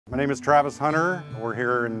My name is Travis Hunter. We're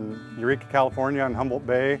here in Eureka, California on Humboldt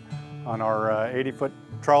Bay on our 80-foot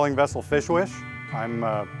trawling vessel Fishwish. I'm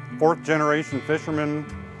a fourth generation fisherman.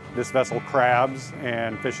 This vessel crabs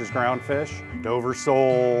and fishes groundfish, Dover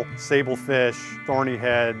sole, sablefish, thorny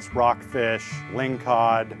heads, rockfish,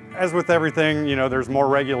 lingcod. As with everything, you know, there's more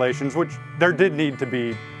regulations, which there did need to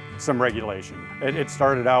be some regulation. It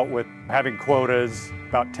started out with having quotas.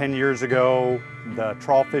 About 10 years ago, the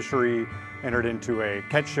trawl fishery entered into a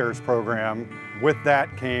catch shares program. With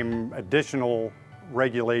that came additional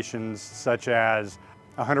regulations such as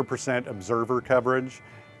 100% observer coverage.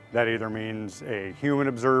 That either means a human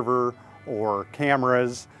observer or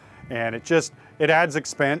cameras, and it adds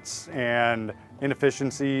expense and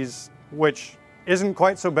inefficiencies, which isn't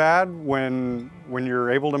quite so bad when you're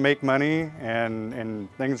able to make money and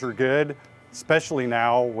things are good, especially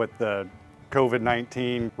now with the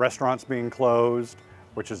COVID-19 restaurants being closed,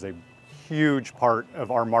 which is a huge part of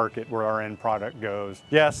our market where our end product goes.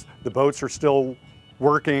 Yes, the boats are still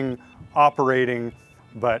working, operating,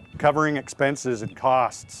 but covering expenses and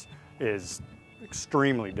costs is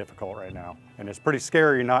extremely difficult right now. And it's pretty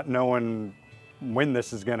scary not knowing when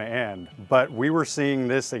this is going to end. But we were seeing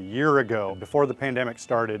this a year ago. Before the pandemic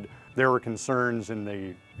started, there were concerns in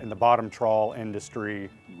the bottom trawl industry,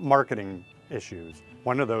 marketing issues.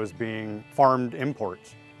 One of those being farmed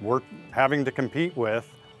imports. We're having to compete with.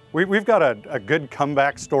 We've got a good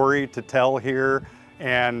comeback story to tell here,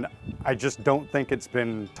 and I just don't think it's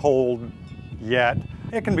been told yet.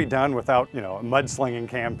 It can be done without, you know, a mudslinging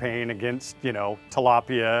campaign against, you know,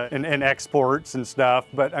 tilapia and exports and stuff.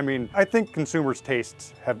 But I mean, I think consumers'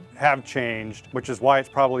 tastes have changed, which is why it's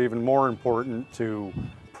probably even more important to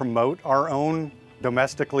promote our own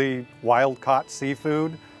domestically wild-caught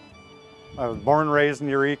seafood. I was born and raised in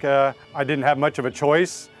Eureka. I didn't have much of a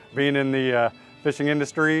choice being in the fishing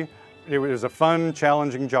industry. It was a fun,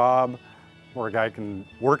 challenging job where a guy can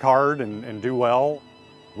work hard and do well.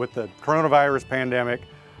 With the coronavirus pandemic,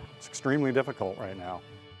 it's extremely difficult right now.